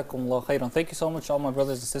Thank you so much, all my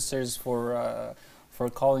brothers and sisters, for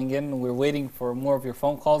calling in. We're waiting for more of your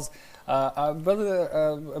phone calls.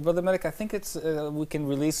 Brother Malik, I think it's we can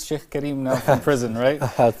release Sheikh Karim now from prison, right?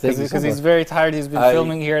 Because he's very tired. He's been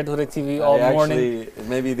filming here at Huda TV all morning.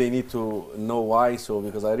 Maybe they need to know why. So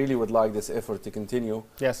because I really would like this effort to continue.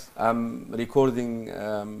 Yes. I'm recording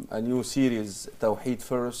a new series, Tawheed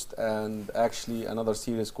First, and actually another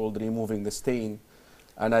series called Removing the Stain.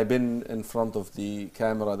 And I've been in front of the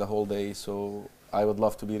camera the whole day, so I would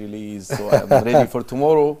love to be released. So I'm ready for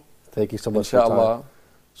tomorrow. Thank you so much. Inshallah.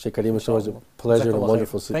 Sheikh Karim, it's always a pleasure and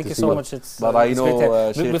wonderful to see you. Thank you so much. But I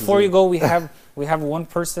know before you go, we have one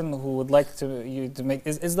person who would like to make.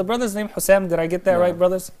 Is the brother's name Hussam? Did I get that right,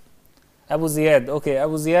 brothers? Abu Ziyad. Okay,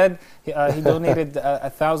 Abu Ziyad. He donated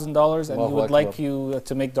 $1,000 and he would like you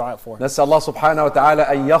to make dua for him. نسأل الله سبحانه وتعالى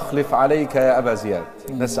أن يخلف عليك يا أبا زياد.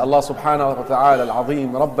 نسأل الله سبحانه وتعالى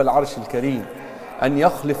العظيم رب العرش الكريم أن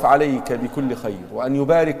يخلف عليك بكل خير وأن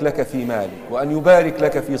يبارك لك في مالك وأن يبارك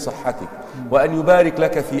لك في صحتك وأن يبارك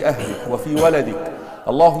لك في أهلك وفي ولدك.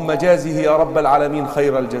 اللهم جازه يا رب العالمين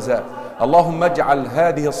خير الجزاء. اللهم اجعل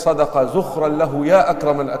هذه الصدقة زخرا له يا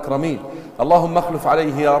أكرم الأكرمين. اللهم اخلف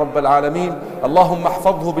عليه يا رب العالمين. اللهم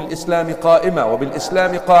احفظه بالإسلام قائمة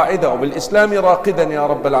وبالإسلام قاعدة وبالإسلام راقدا يا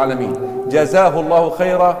رب العالمين. جزاه الله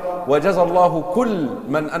خيرا وجزى الله كل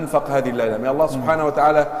من أنفق هذه الليلة. May Allah subhanahu wa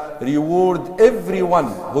ta'ala reward everyone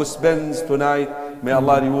who spends tonight. May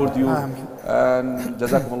Allah reward you. And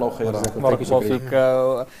جزاكم الله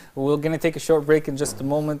خيرا. We're going to take a short break in just a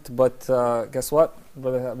moment, but guess what?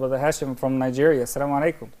 Brother Hashim from Nigeria. Assalamu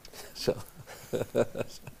alaikum.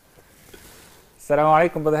 Assalamu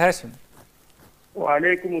alaikum, Brother Hashim. Wa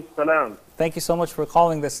alaikum assalam. Thank you so much for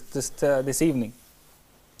calling this evening.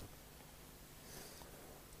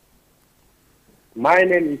 My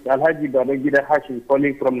name is Al-Haji Babangida Hashim,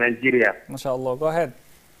 calling from Nigeria. MashaAllah, go ahead.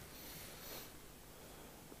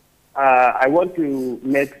 I want to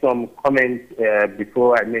make some comments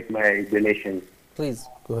before I make my donation. Please.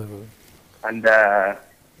 Go ahead, brother. And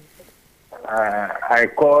I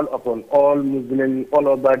call upon all Muslims all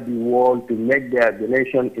over the world to make their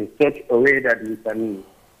donation in such a way that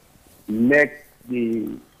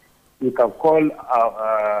we can call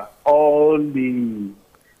all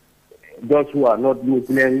those who are not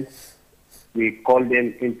Muslims, we call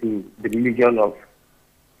them into the religion of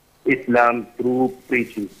Islam through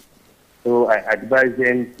preaching. So I advise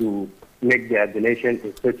them to make their donation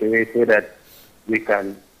in such a way so that we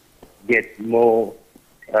can get more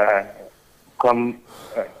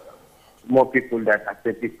people that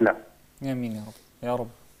accept Islam. Ameen, Ya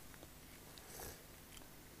Rabb.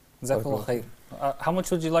 Jazakallah khair. How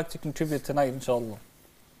much would you like to contribute tonight, inshallah?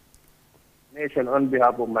 Nation on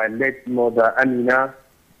behalf of my late mother Amina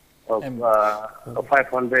of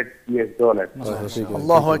 $500.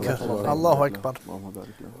 Allahu Akbar. Allahu Akbar.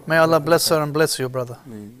 May Allah bless her and bless you, brother.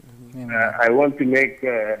 I want to make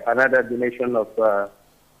another donation of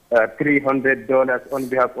 $300 on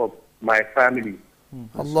behalf of my family.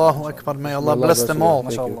 Allahu Akbar. May Allah bless them all.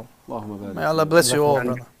 May Allah bless you all,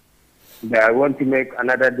 brother. I want to make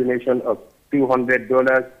another donation of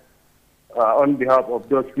 $200 on behalf of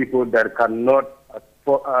those people that cannot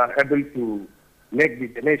able to make the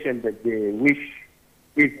donation that they wish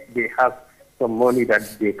if they have some money that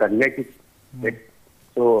they can make it.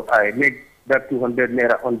 So I make that 200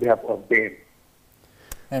 naira on behalf of them.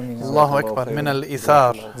 Allahu Akbar. Min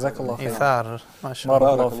al-ithar. Ithar.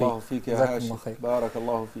 Barakallahu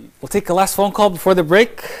feek. We'll take a last phone call before the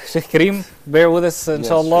break. Sheikh Karim, bear with us,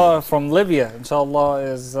 inshallah, from Libya. Inshallah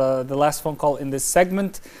is the last phone call in this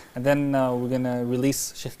segment. And then we're going to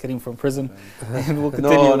release Sheikh Karim from prison. And we'll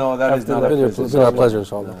continue. No, that is not a pleasure. It's our pleasure,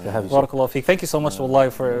 inshallah. Barakallahu feek. Thank you so much, wallahi,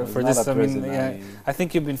 for this. I mean, I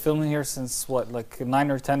think you've been filming here since what, like 9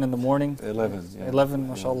 or 10 in the morning? 11,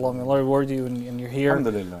 mashallah. May Allah reward you, and you're here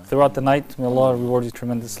throughout the night. May Allah reward you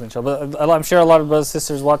tremendously, inshallah. But I'm sure a lot of brothers and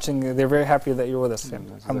sisters watching, they're very happy that you're with us.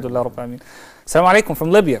 Alhamdulillah, Rabbil Alameen. Assalamu alaikum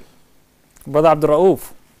from Libya. Brother Abdul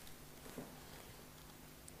Rauf.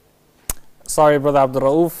 Sorry, Brother Abdul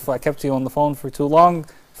Rauf, I kept you on the phone for too long.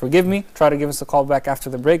 Forgive me. Try to give us a call back after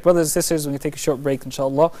the break. Brothers and sisters, we're going to take a short break,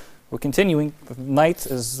 inshallah. We're continuing. The night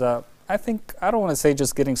is, I don't want to say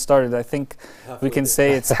just getting started. I think we can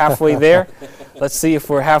say it's halfway there. Let's see if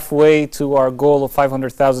we're halfway to our goal of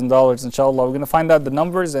 $500,000, inshallah. We're going to find out the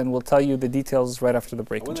numbers and we'll tell you the details right after the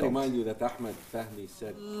break. I want to remind you that Ahmed Fahmi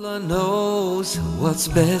said, Allah knows what's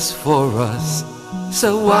best for us,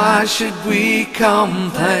 so why should we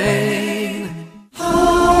complain?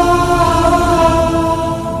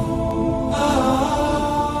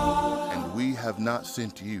 And we have not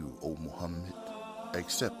sent you, O Muhammad,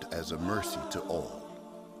 except as a mercy to all.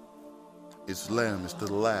 Islam is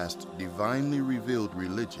the last divinely revealed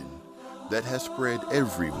religion that has spread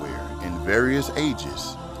everywhere in various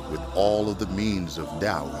ages with all of the means of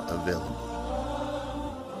da'wah available.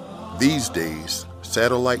 These days,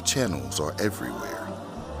 satellite channels are everywhere.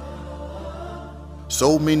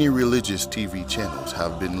 So many religious TV channels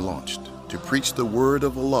have been launched to preach the word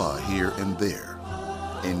of Allah here and there.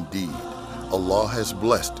 Indeed, Allah has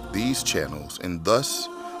blessed these channels and thus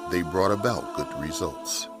they brought about good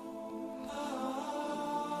results.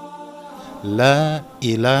 La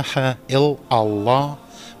ilaha illallah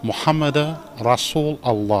Muhammad Rasul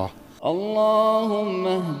Allah. اللهم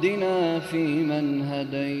اهدنا فيمن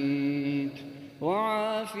هديت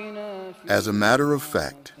وعافنا. As a matter of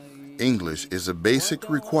fact, English is a basic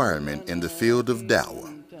requirement in the field of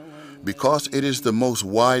da'wah because it is the most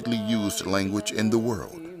widely used language in the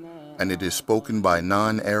world and it is spoken by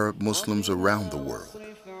non-Arab Muslims around the world.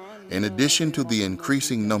 In addition to the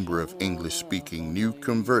increasing number of English-speaking new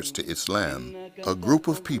converts to Islam, a group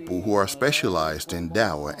of people who are specialized in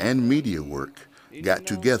da'wah and media work got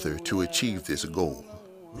together to achieve this goal.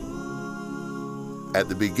 At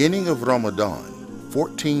the beginning of Ramadan,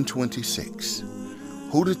 1426,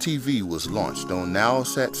 Huda TV was launched on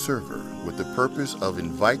Nowsat server with the purpose of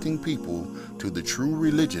inviting people to the true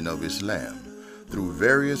religion of Islam through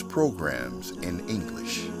various programs in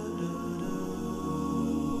English.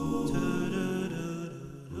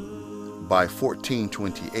 By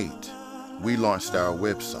 1428, we launched our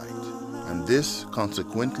website, and this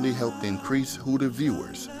consequently helped increase Huda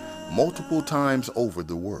viewers multiple times over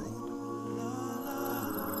the world.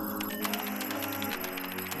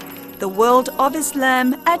 The world of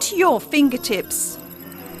Islam at your fingertips.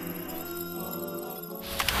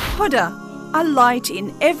 Huda, a light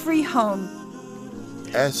in every home.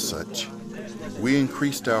 As such, we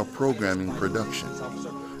increased our programming production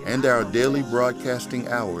and our daily broadcasting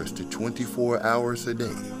hours to 24 hours a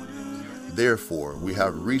day. Therefore, we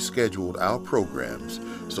have rescheduled our programs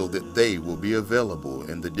so that they will be available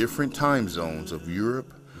in the different time zones of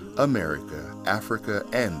Europe, America, Africa,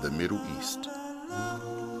 and the Middle East.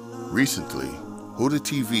 Recently, Huda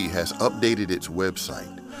TV has updated its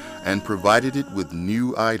website and provided it with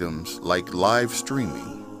new items like live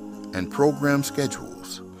streaming and program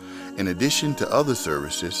schedules, in addition to other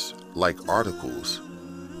services like articles,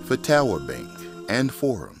 Fatawa Bank, and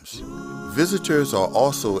forums. Visitors are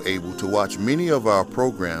also able to watch many of our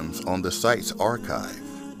programs on the site's archive.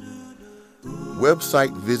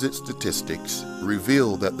 Website visit statistics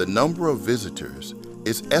reveal that the number of visitors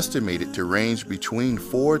is estimated to range between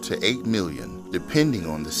 4 to 8 million, depending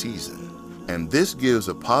on the season. And this gives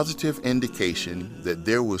a positive indication that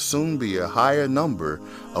there will soon be a higher number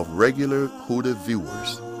of regular Huda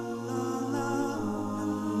viewers.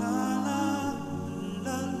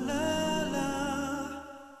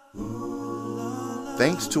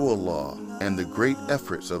 Thanks to Allah and the great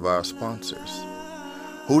efforts of our sponsors,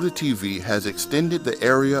 Huda TV has extended the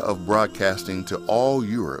area of broadcasting to all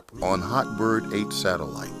Europe on Hotbird 8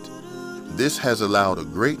 satellite. This has allowed a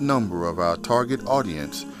great number of our target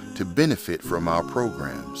audience to benefit from our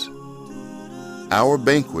programs. Our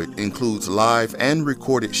banquet includes live and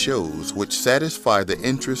recorded shows which satisfy the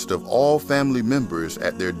interest of all family members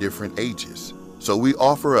at their different ages. So we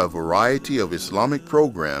offer a variety of Islamic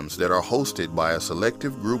programs that are hosted by a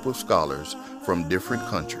selective group of scholars from different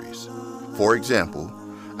countries. For example,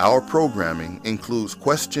 our programming includes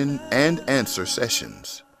question and answer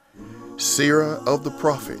sessions, Seerah of the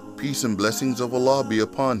Prophet, peace and blessings of Allah be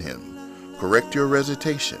upon him, correct your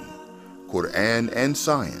recitation, Quran and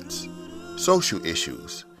science, social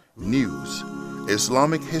issues, news,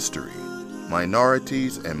 Islamic history,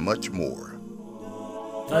 minorities, and much more.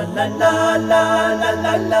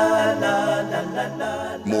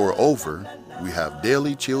 Moreover, we have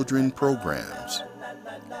daily children programs.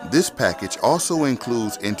 This package also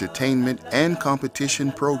includes entertainment and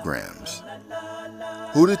competition programs.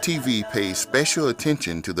 Huda TV pays special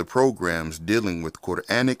attention to the programs dealing with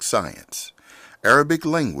Quranic science, Arabic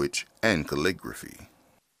language, and calligraphy.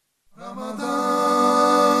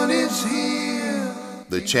 Ramadan is here.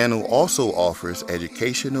 The channel also offers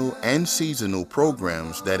educational and seasonal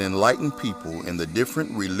programs that enlighten people in the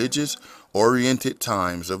different religious-oriented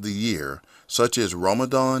times of the year, such as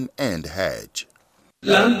Ramadan and Hajj.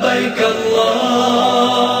 لبيك اللهم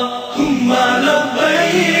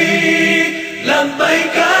لبيك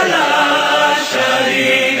لبيك لا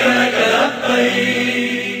شريك لك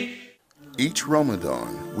لبيك. Each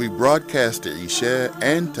Ramadan, we broadcast the Isha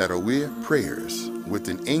and Taraweeh prayers with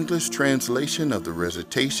an English translation of the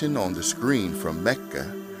recitation on the screen from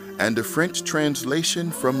Mecca and a French translation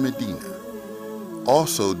from Medina.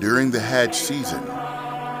 Also, during the Hajj season,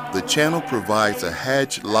 the channel provides a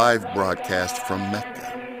Hajj live broadcast from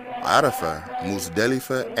Mecca, Arafah,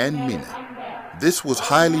 Muzdalifah, and Mina. This was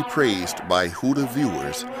highly praised by Huda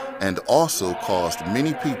viewers and also caused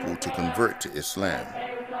many people to convert to Islam.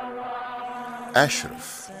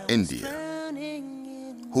 Ashraf, India.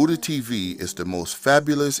 Huda TV is the most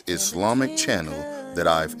fabulous Islamic channel that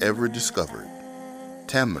I've ever discovered.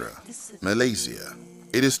 Tamra, Malaysia.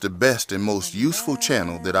 It is the best and most useful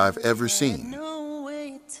channel that I've ever seen.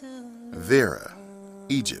 Vera,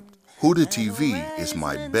 Egypt. Huda TV is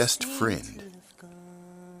my best friend.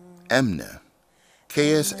 Amna,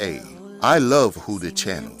 KSA. I love Huda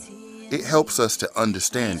channel. It helps us to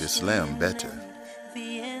understand Islam better.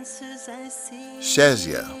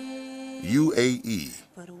 Shazia, UAE.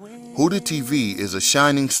 Huda TV is a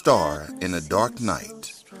shining star in a dark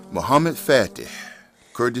night. Muhammad Fatih,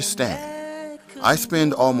 Kurdistan. I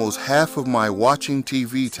spend almost half of my watching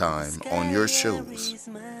TV time on your shows.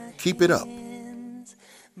 Keep it up.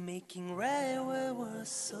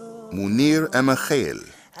 Munir Amakhail,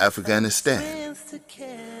 Afghanistan.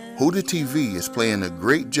 Huda TV is playing a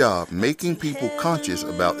great job making people conscious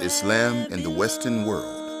about Islam in the Western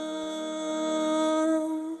world.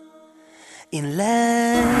 In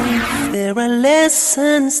life, there are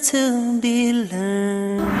lessons to be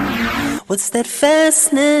learned. What's that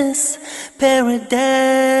fastness?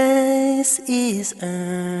 Paradise is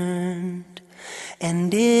earned.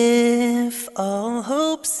 And if all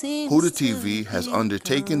hope seems Huda TV has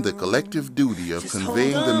undertaken the collective duty of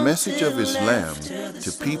conveying the message of Islam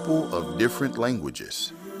to people of different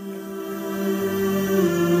languages.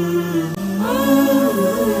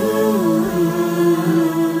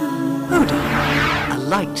 Huda, a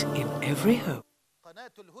light in every home.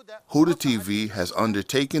 Huda TV has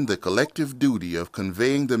undertaken the collective duty of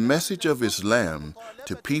conveying the message of Islam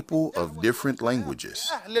to people of different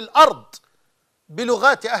languages. We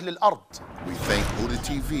thank Huda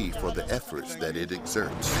TV for the efforts that it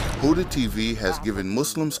exerts. Huda TV has given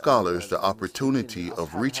Muslim scholars the opportunity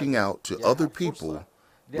of reaching out to other people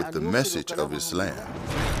with the message of Islam.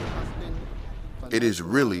 It is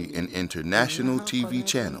really an international TV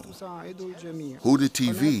channel. Huda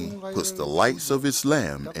TV puts the lights of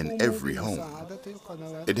Islam in every home.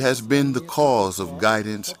 It has been the cause of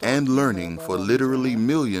guidance and learning for literally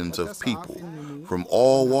millions of people from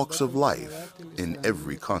all walks of life in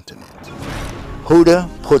every continent. Huda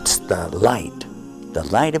puts the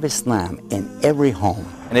light of Islam in every home.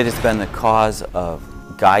 And it has been the cause of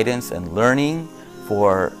guidance and learning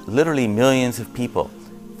for literally millions of people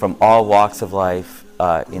from all walks of life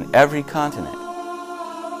in every continent.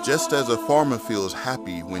 Just as a farmer feels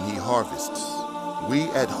happy when he harvests, we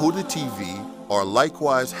at Huda TV are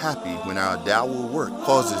likewise happy when our dawah work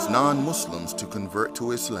causes non-Muslims to convert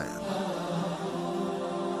to Islam.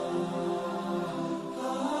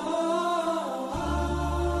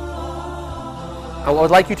 I would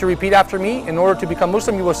like you to repeat after me. In order to become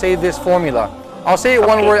Muslim, you will say this formula. I'll say it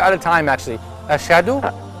one word at a time, actually. Ashhadu.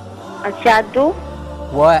 Ashhadu.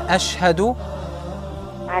 Wa ashhadu.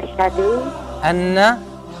 Ashhadu. Anna.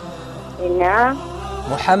 Inna.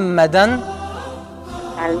 Muhammadan.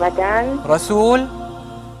 Almadan. Rasul.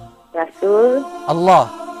 Rasul.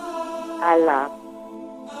 Allah. Allah.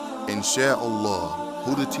 Insha'Allah,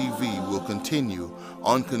 Huda TV will continue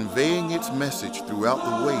on conveying its message throughout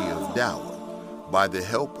the way of dawah by the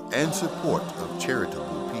help and support of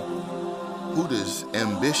charitable people. Huda's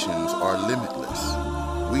ambitions are limitless.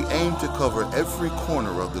 We aim to cover every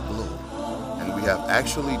corner of the globe, and we have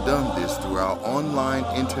actually done this through our online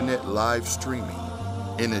internet live streaming.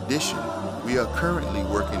 In addition, we are currently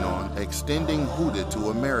working on extending Huda to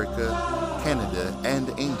America, Canada, and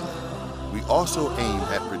England. We also aim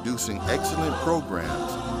at producing excellent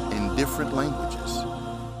programs in different languages.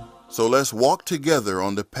 So let's walk together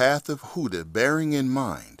on the path of Huda, bearing in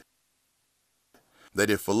mind that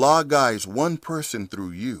if Allah guides one person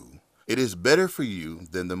through you, it is better for you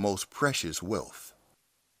than the most precious wealth.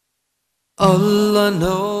 Allah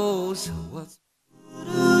knows what's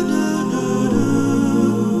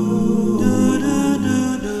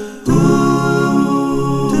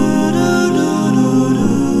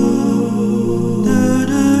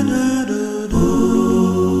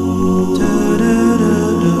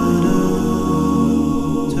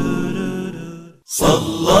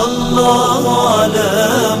Sallallahu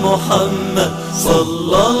ala Muhammad,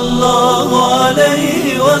 sallallahu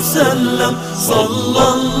alayhi wa sallam,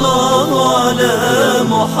 sallallahu ala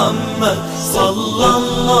Muhammad,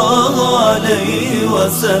 sallallahu alayhi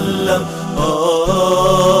wa sallam.